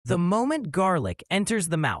The moment garlic enters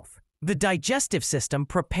the mouth, the digestive system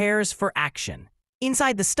prepares for action.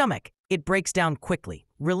 Inside the stomach, it breaks down quickly,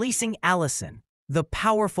 releasing allicin, the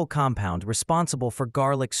powerful compound responsible for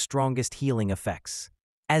garlic's strongest healing effects.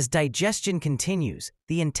 As digestion continues,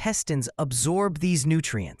 the intestines absorb these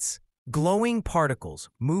nutrients. Glowing particles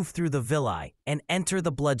move through the villi and enter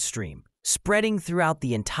the bloodstream, spreading throughout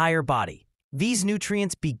the entire body. These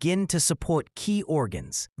nutrients begin to support key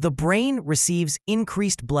organs. The brain receives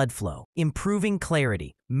increased blood flow, improving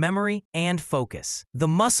clarity, memory, and focus. The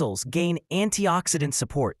muscles gain antioxidant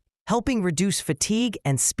support, helping reduce fatigue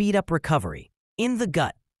and speed up recovery. In the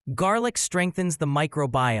gut, garlic strengthens the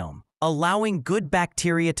microbiome, allowing good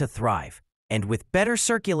bacteria to thrive. And with better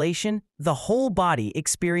circulation, the whole body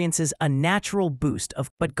experiences a natural boost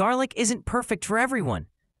of. But garlic isn't perfect for everyone.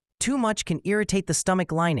 Too much can irritate the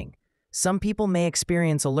stomach lining. Some people may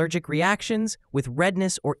experience allergic reactions with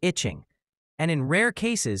redness or itching. And in rare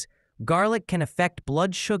cases, garlic can affect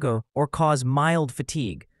blood sugar or cause mild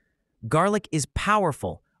fatigue. Garlic is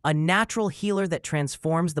powerful, a natural healer that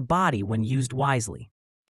transforms the body when used wisely.